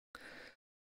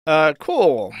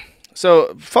Cool.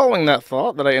 So, following that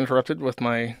thought that I interrupted with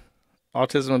my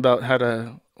autism about how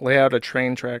to lay out a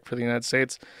train track for the United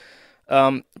States,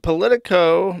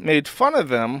 Politico made fun of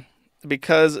them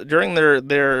because during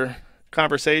their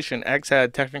conversation, X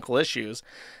had technical issues.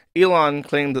 Elon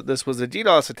claimed that this was a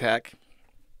DDoS attack,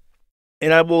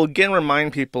 and I will again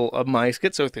remind people of my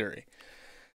schizo theory.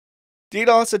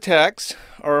 DDoS attacks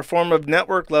are a form of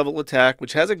network level attack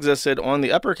which has existed on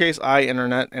the uppercase I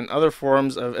internet and other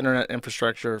forms of internet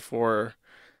infrastructure for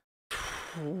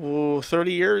 30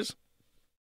 years.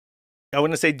 I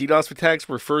want to say DDoS attacks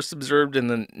were first observed in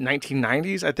the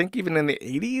 1990s. I think even in the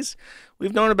 80s.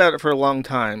 We've known about it for a long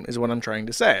time, is what I'm trying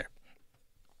to say.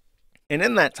 And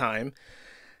in that time,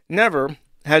 never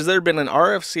has there been an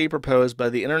RFC proposed by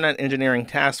the Internet Engineering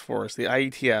Task Force, the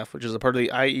IETF, which is a part of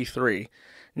the IE3.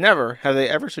 Never have they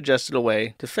ever suggested a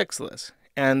way to fix this.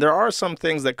 And there are some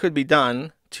things that could be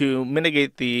done to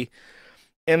mitigate the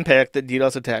impact that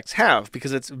DDoS attacks have,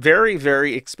 because it's very,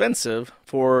 very expensive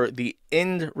for the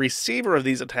end receiver of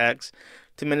these attacks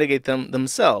to mitigate them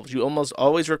themselves. You almost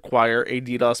always require a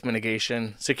DDoS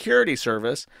mitigation security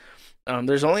service.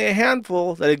 There's only a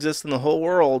handful that exist in the whole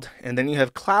world, and then you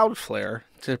have Cloudflare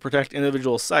to protect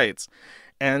individual sites.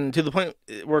 And to the point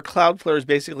where Cloudflare is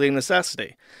basically a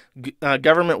necessity.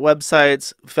 Government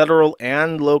websites, federal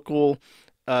and local,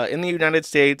 in the United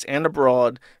States and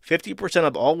abroad, 50%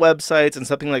 of all websites and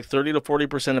something like 30 to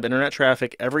 40% of internet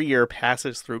traffic every year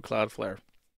passes through Cloudflare.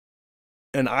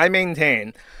 And I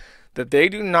maintain that they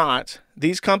do not,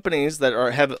 these companies that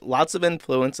have lots of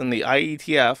influence in the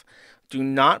IETF, do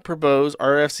not propose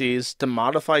RFCs to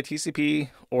modify TCP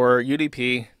or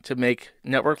UDP to make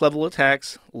network level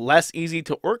attacks less easy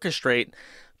to orchestrate,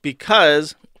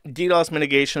 because DDoS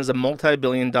mitigation is a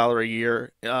multi-billion-dollar a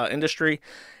year industry.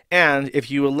 And if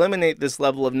you eliminate this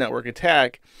level of network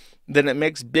attack, then it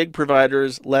makes big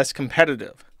providers less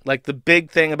competitive. Like the big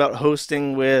thing about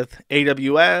hosting with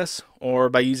AWS, or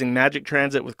by using Magic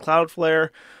Transit with Cloudflare,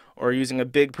 or using a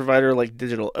big provider like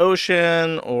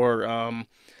DigitalOcean or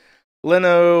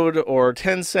Linode or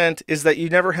Tencent, is that you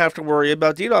never have to worry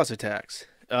about DDoS attacks.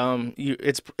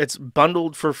 It's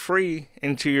bundled for free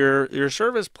into your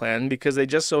service plan, because they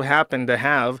just so happen to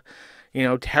have,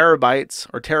 terabytes,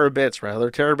 or terabits rather,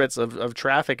 terabits of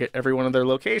traffic at every one of their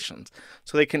locations.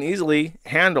 So they can easily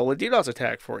handle a DDoS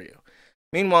attack for you.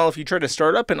 Meanwhile, if you try to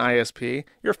start up an ISP,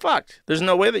 you're fucked. There's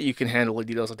no way that you can handle a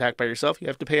DDoS attack by yourself. You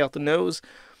have to pay out the nose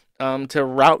to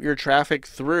route your traffic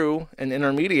through an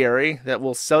intermediary that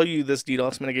will sell you this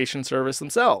DDoS mitigation service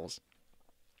themselves.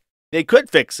 They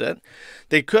could fix it.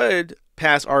 They could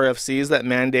pass RFCs that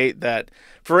mandate that,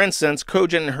 for instance,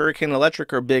 Cogent and Hurricane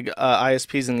Electric are big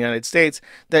ISPs in the United States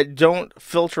that don't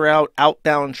filter out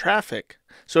outbound traffic.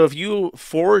 So if you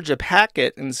forge a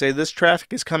packet and say this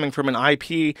traffic is coming from an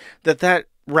IP that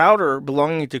router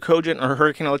belonging to Cogent or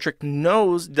Hurricane Electric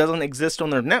knows doesn't exist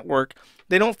on their network,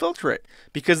 they don't filter it,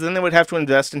 because then they would have to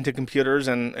invest into computers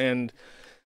and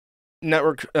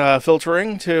network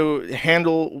filtering to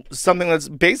handle something that's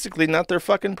basically not their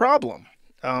fucking problem.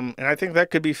 And I think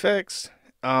that could be fixed.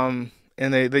 And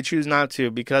they choose not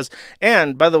to, because,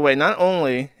 and by the way, not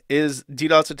only is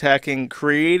DDoS attacking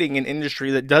creating an industry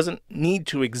that doesn't need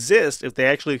to exist if they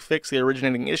actually fix the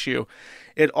originating issue,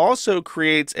 it also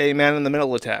creates a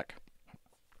man-in-the-middle attack.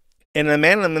 And a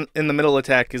man-in-the-middle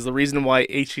attack is the reason why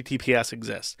HTTPS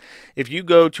exists. If you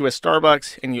go to a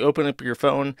Starbucks and you open up your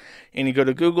phone and you go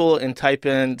to Google and type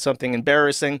in something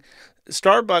embarrassing,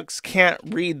 Starbucks can't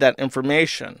read that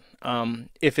information.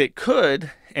 If it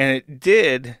could, and it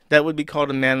did, that would be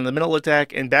called a man-in-the-middle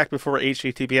attack. And back before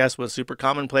HTTPS was super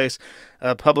commonplace,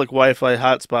 public Wi-Fi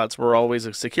hotspots were always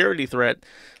a security threat,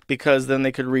 because then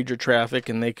they could read your traffic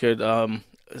and they could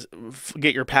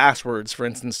get your passwords, for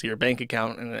instance, to your bank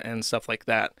account and stuff like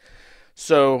that.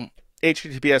 So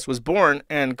HTTPS was born,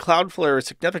 and Cloudflare is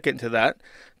significant to that,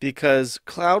 because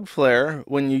Cloudflare,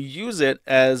 when you use it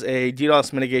as a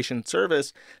DDoS mitigation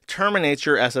service, terminates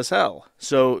your SSL.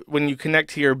 So when you connect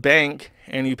to your bank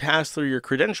and you pass through your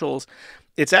credentials,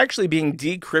 it's actually being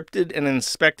decrypted and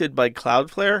inspected by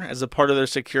Cloudflare as a part of their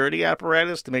security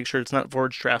apparatus to make sure it's not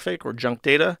forged traffic or junk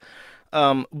data.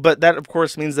 But that, of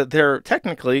course, means that they're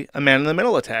technically a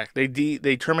man-in-the-middle attack. They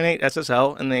terminate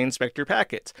SSL and they inspect your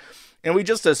packets. And we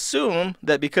just assume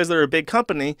that because they're a big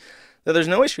company, that there's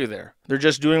no issue there. They're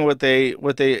just doing what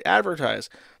they advertise.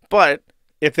 But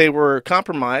if they were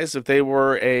compromised, if they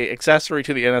were a accessory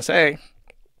to the NSA,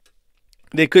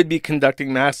 they could be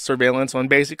conducting mass surveillance on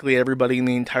basically everybody in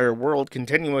the entire world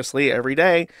continuously every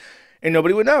day, and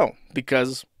nobody would know,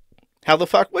 because how the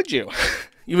fuck would you?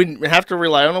 You would have to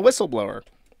rely on a whistleblower.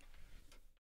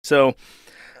 So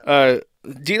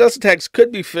DDoS attacks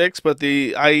could be fixed, but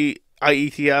the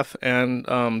IETF and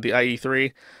the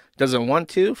IE3 doesn't want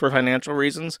to for financial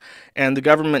reasons, and the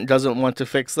government doesn't want to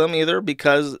fix them either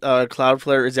because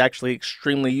Cloudflare is actually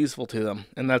extremely useful to them,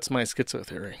 and that's my schizo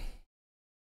theory.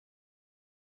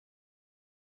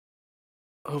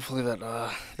 Hopefully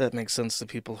that makes sense to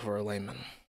people who are laymen.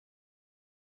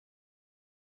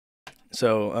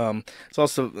 So it's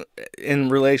also in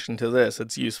relation to this,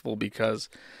 it's useful because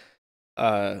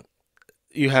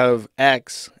you have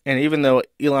X, and even though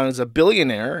Elon is a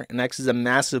billionaire and X is a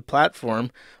massive platform,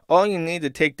 all you need to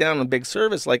take down a big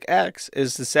service like X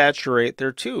is to saturate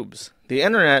their tubes. The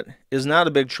internet is not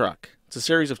a big truck. It's a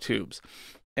series of tubes.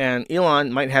 And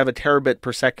Elon might have a terabit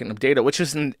per second of data, which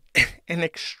is an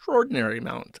extraordinary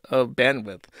amount of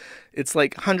bandwidth. It's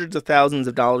like hundreds of thousands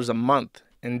of dollars a month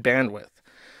in bandwidth.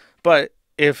 But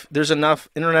if there's enough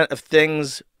Internet of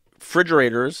Things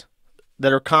refrigerators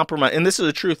that are compromised, and this is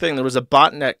a true thing, there was a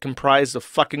botnet comprised of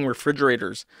fucking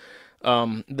refrigerators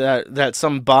that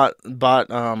some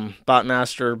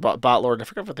botmaster, bot lord, I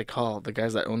forget what they call it, the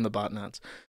guys that own the botnets,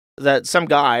 that some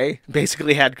guy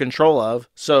basically had control of.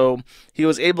 So he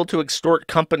was able to extort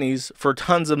companies for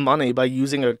tons of money by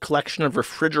using a collection of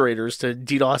refrigerators to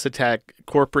DDoS attack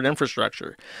corporate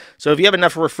infrastructure. So if you have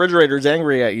enough refrigerators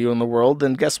angry at you in the world,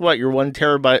 then guess what? Your 1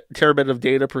 terabit of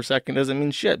data per second doesn't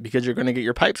mean shit because you're going to get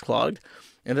your pipes clogged,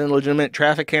 and then legitimate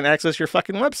traffic can't access your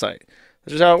fucking website.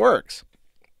 That's just how it works.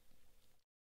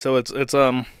 So it's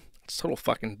total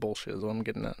fucking bullshit is what I'm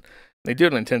getting at. They do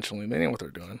it intentionally. They know what they're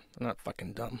doing. They're not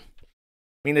fucking dumb.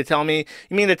 You mean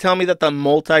to tell me that the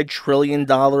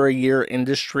multi-trillion-dollar a year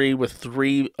industry with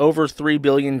over 3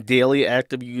 billion daily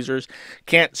active users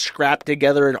can't scrap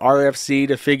together an RFC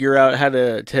to figure out how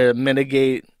to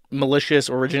mitigate malicious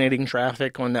originating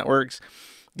traffic on networks?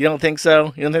 You don't think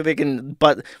so? You don't think they can?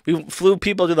 But we flew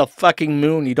people to the fucking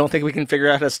moon. You don't think we can figure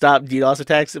out how to stop DDoS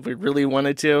attacks if we really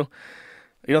wanted to?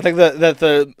 You don't think that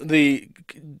the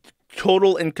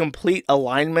total and complete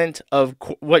alignment of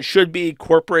what should be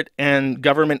corporate and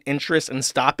government interests in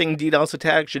stopping DDoS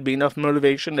attacks should be enough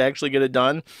motivation to actually get it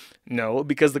done? No,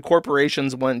 because the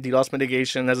corporations want DDoS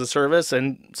mitigation as a service,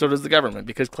 and so does the government,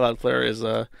 because Cloudflare is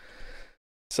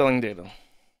selling data.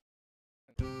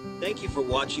 Thank you for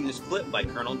watching this clip by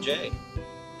Colonel J.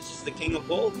 This is the King of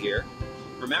Bold here.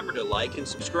 Remember to like and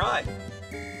subscribe.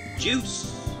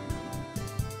 Juice!